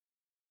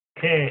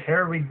Okay,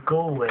 here we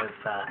go with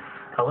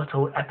a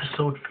little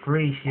episode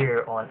 3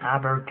 here on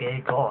Aber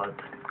Gay God.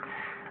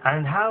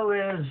 And how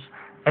is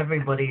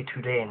everybody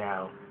today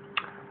now?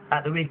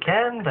 At the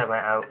weekend, I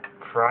went out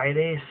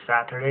Friday,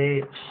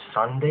 Saturday,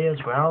 Sunday as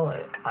well.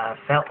 I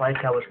felt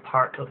like I was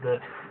part of the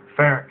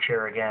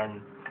furniture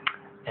again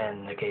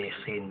in the gay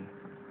scene.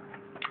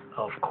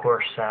 Of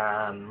course,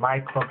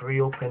 my club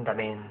reopened. I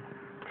mean,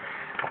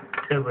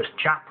 it was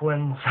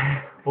Chaplins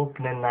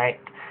opening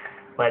night,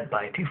 led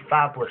by two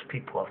fabulous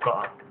people I've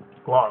got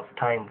a lot of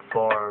time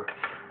for.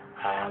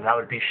 That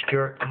would be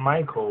Stuart and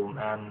Michael.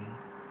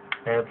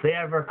 If they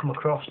ever come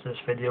across this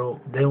video,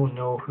 they'll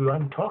know who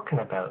I'm talking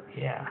about.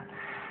 Yeah.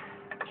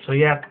 So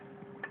yeah,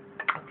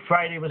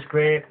 Friday was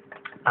great,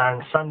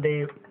 and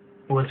Sunday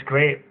was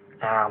great.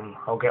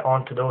 I'll get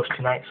on to those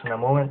two nights in a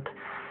moment.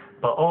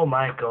 But oh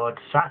my god,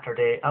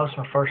 Saturday, that was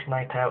my first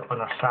night out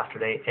on a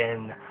Saturday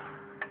in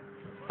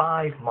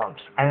 5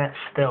 months, and it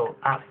still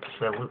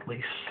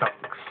absolutely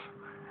sucks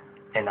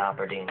in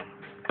Aberdeen.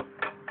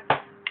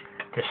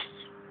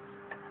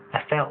 I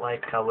felt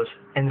like I was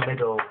in the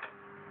middle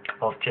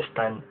of just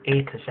an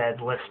A to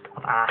Z list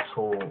of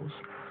assholes,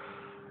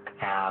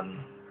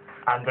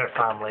 and their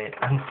family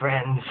and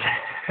friends.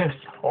 It's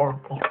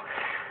horrible.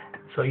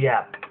 So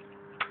yeah,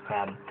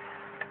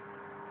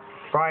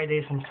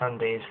 Fridays and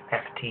Sundays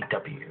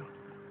FTW.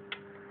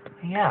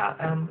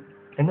 Yeah,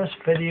 in this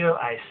video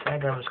I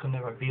said I was going to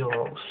reveal a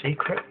little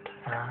secret,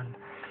 and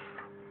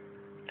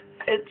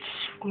it's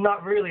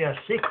not really a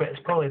secret.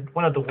 It's probably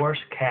one of the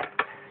worst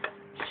kept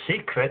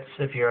secrets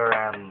if you're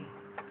on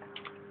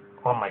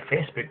my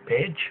Facebook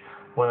page,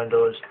 one of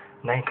those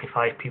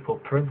 95 people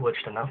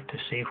privileged enough to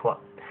see what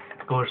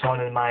goes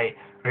on in my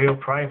real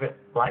private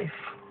life.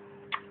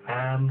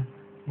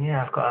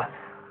 Yeah, I've got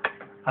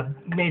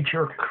a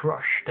major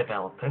crush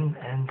developing,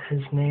 and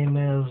his name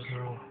is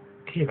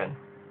Kieran.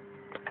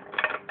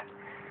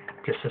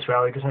 Just as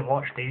well he doesn't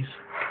watch these.